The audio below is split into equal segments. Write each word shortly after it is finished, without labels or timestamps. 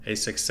A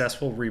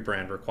successful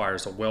rebrand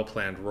requires a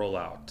well-planned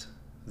rollout.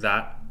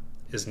 That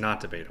is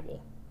not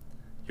debatable.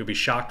 You'll be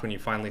shocked when you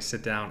finally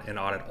sit down and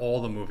audit all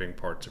the moving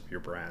parts of your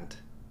brand.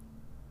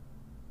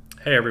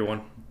 Hey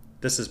everyone,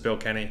 this is Bill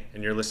Kenny,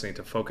 and you're listening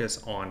to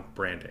Focus on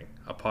Branding,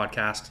 a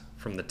podcast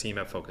from the team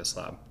at Focus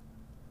Lab.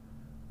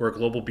 We're a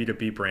global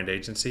B2B brand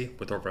agency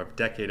with over a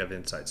decade of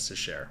insights to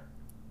share.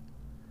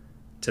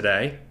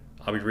 Today,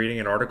 I'll be reading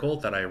an article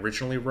that I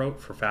originally wrote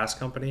for Fast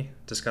Company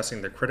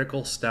discussing the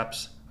critical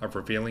steps of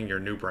revealing your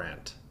new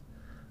brand.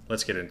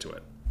 Let's get into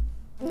it.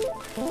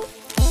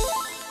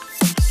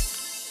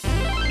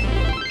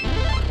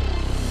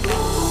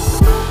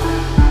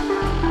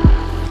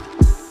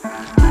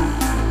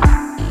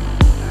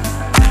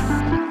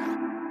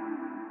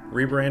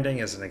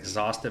 Rebranding is an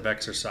exhaustive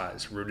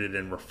exercise rooted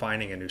in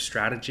refining a new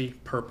strategy,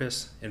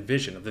 purpose, and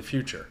vision of the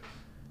future.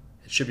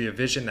 It should be a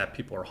vision that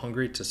people are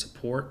hungry to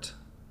support.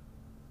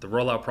 The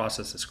rollout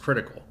process is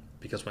critical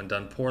because when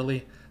done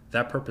poorly,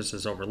 that purpose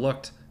is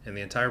overlooked and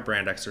the entire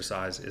brand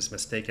exercise is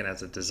mistaken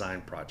as a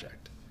design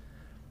project.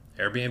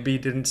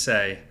 Airbnb didn't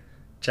say,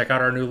 check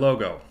out our new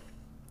logo.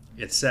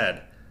 It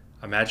said,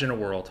 imagine a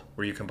world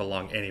where you can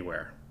belong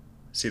anywhere.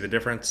 See the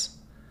difference?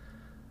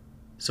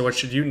 So what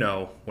should you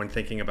know when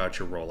thinking about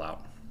your rollout?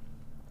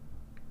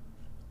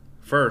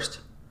 First,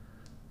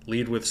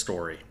 lead with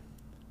story.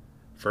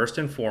 First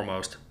and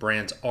foremost,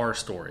 brands are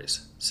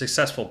stories.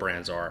 Successful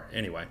brands are,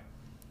 anyway.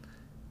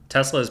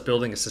 Tesla is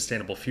building a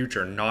sustainable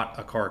future, not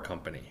a car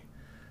company.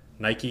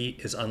 Nike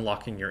is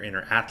unlocking your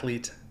inner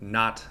athlete,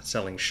 not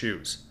selling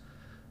shoes.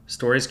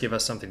 Stories give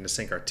us something to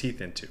sink our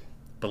teeth into,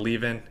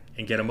 believe in,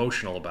 and get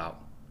emotional about.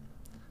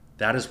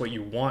 That is what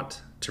you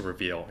want to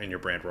reveal in your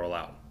brand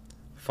rollout.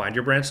 Find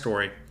your brand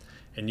story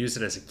and use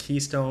it as a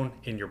keystone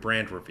in your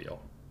brand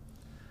reveal.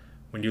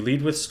 When you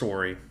lead with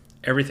story,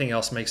 everything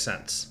else makes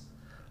sense.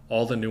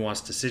 All the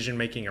nuanced decision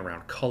making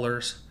around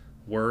colors,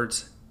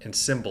 words, and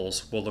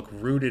symbols will look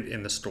rooted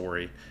in the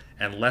story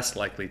and less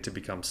likely to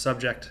become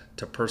subject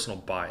to personal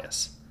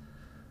bias.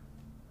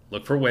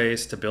 Look for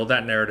ways to build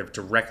that narrative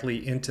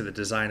directly into the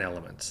design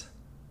elements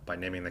by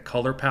naming the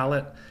color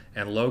palette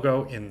and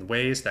logo in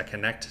ways that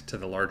connect to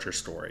the larger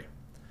story.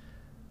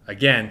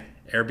 Again,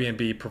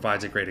 Airbnb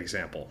provides a great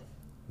example,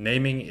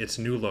 naming its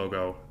new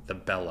logo the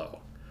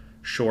Bello,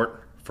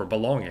 short for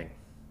belonging.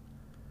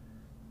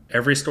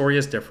 Every story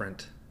is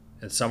different,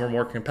 and some are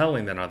more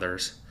compelling than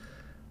others,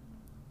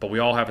 but we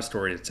all have a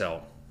story to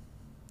tell.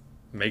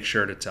 Make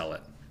sure to tell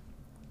it.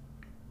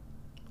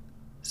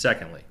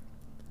 Secondly,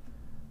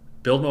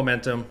 build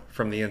momentum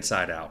from the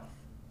inside out.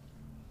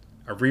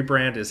 A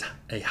rebrand is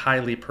a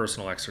highly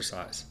personal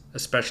exercise,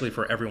 especially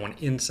for everyone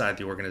inside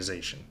the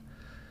organization.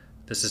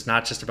 This is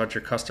not just about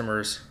your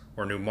customers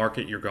or new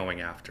market you're going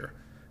after.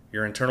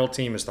 Your internal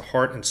team is the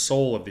heart and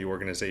soul of the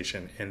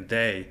organization, and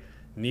they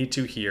need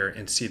to hear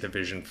and see the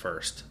vision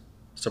first.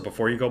 So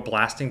before you go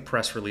blasting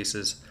press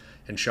releases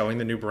and showing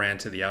the new brand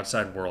to the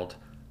outside world,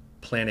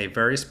 plan a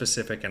very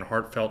specific and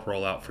heartfelt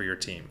rollout for your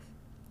team.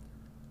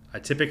 I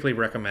typically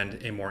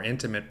recommend a more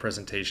intimate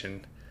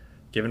presentation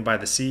given by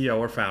the CEO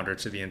or founder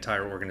to the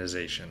entire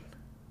organization.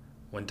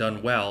 When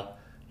done well,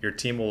 your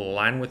team will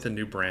align with the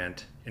new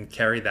brand and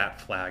carry that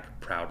flag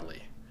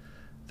proudly.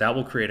 That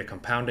will create a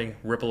compounding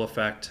ripple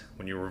effect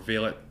when you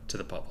reveal it to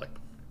the public.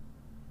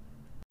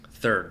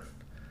 Third,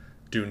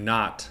 do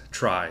not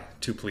try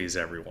to please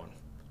everyone.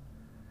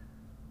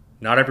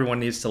 Not everyone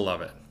needs to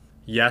love it.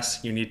 Yes,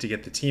 you need to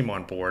get the team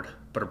on board,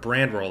 but a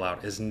brand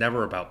rollout is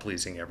never about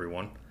pleasing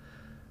everyone.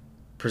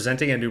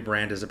 Presenting a new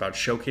brand is about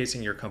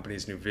showcasing your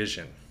company's new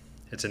vision.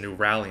 It's a new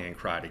rallying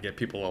cry to get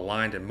people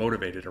aligned and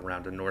motivated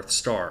around a North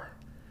Star.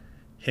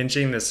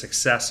 Hinging the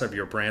success of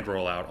your brand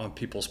rollout on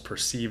people's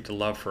perceived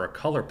love for a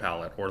color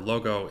palette or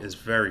logo is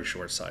very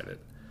short-sighted.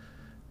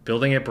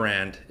 Building a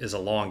brand is a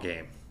long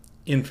game,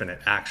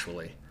 infinite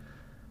actually.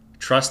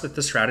 Trust that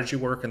the strategy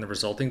work and the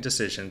resulting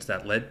decisions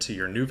that led to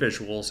your new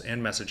visuals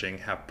and messaging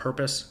have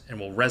purpose and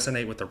will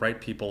resonate with the right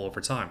people over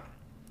time.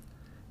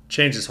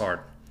 Change is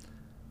hard,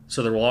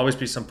 so there will always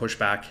be some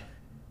pushback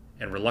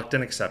and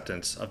reluctant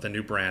acceptance of the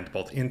new brand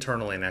both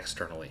internally and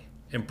externally.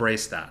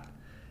 Embrace that.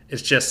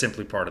 It's just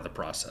simply part of the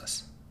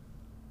process.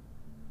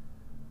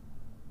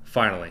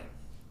 Finally,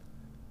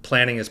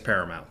 planning is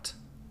paramount.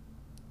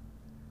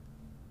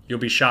 You'll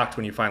be shocked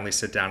when you finally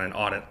sit down and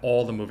audit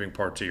all the moving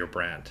parts of your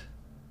brand.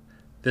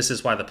 This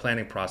is why the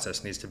planning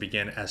process needs to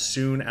begin as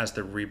soon as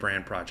the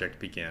rebrand project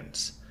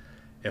begins.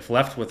 If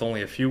left with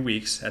only a few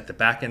weeks at the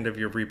back end of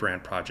your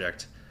rebrand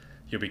project,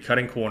 you'll be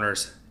cutting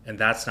corners, and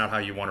that's not how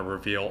you want to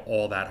reveal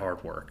all that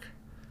hard work.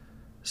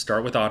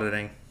 Start with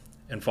auditing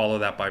and follow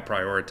that by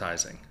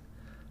prioritizing.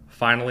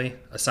 Finally,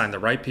 assign the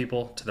right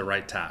people to the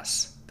right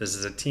tasks. This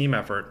is a team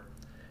effort,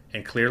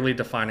 and clearly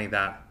defining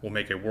that will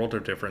make a world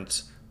of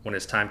difference when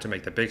it's time to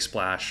make the big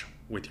splash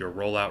with your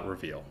rollout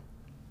reveal.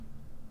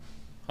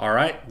 All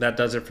right, that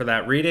does it for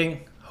that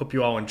reading. Hope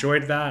you all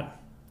enjoyed that.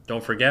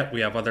 Don't forget,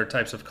 we have other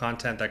types of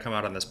content that come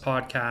out on this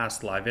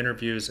podcast, live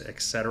interviews,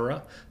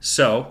 etc.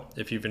 So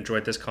if you've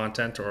enjoyed this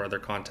content or other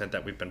content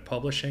that we've been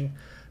publishing,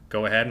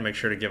 go ahead and make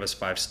sure to give us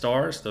 5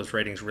 stars. Those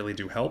ratings really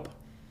do help.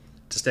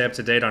 To stay up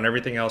to date on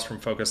everything else from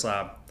Focus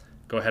Lab,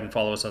 go ahead and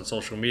follow us on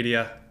social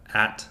media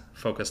at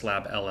Focus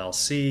Lab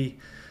LLC.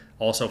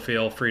 Also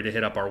feel free to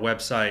hit up our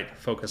website,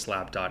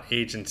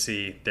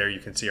 focuslab.agency. There you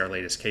can see our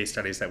latest case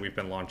studies that we've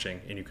been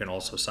launching, and you can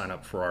also sign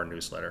up for our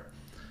newsletter.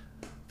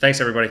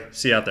 Thanks, everybody.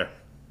 See you out there.